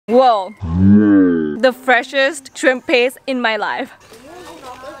Whoa, the freshest shrimp paste in my life.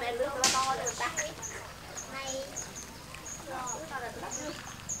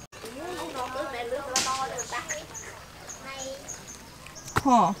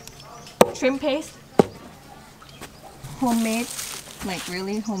 Huh. Shrimp paste, homemade, like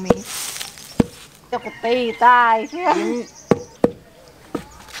really homemade.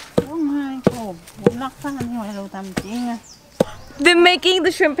 They're making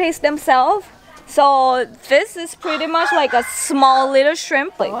the shrimp paste themselves. So this is pretty much like a small little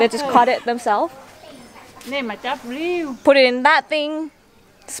shrimp. Like they just caught it themselves. Put it in that thing,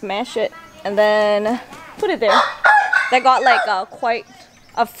 smash it, and then put it there. They got like quite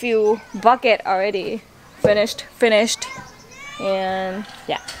a few bucket already finished, and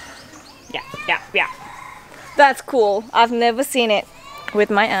yeah. That's cool. I've never seen it with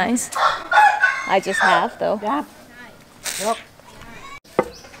my eyes. I just have though.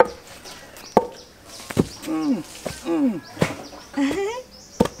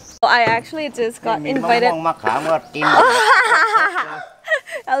 I actually just got invited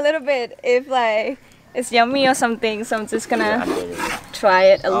a little bit if like it's yummy or something, so I'm just gonna try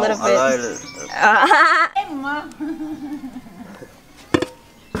it a little bit.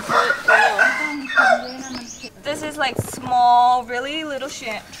 This is like small, really little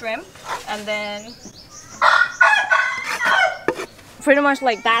shrimp, and then pretty much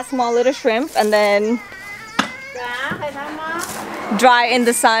like that small little shrimp, and then dry in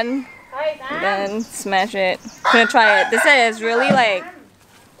the sun, then smash it. I'm gonna try it. This is really like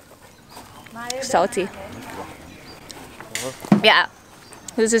salty. Yeah,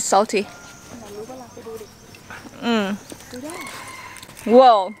 this is salty.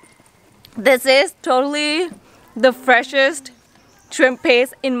 Whoa, this is totally the freshest shrimp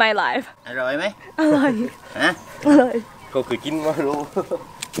paste in my life. อร่อยไหม อร่อย ฮะ อร่อย ก็เคยกินมารู้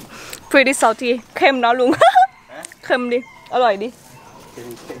Pretty salty เค็มเนาะลุง เค็มดิ อร่อยดิ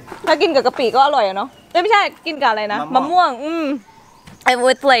ถ้ากินกับกะปิก็อร่อยอะเนาะไม่ใช่กินกับอะไรนะมะม่วงand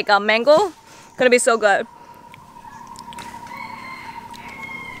with like a mango gonna be so good.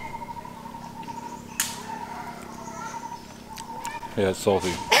 Yeah, it's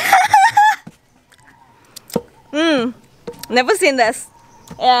salty. Never seen this.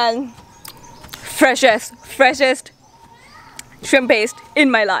 And freshest shrimp paste in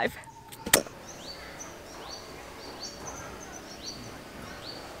my life.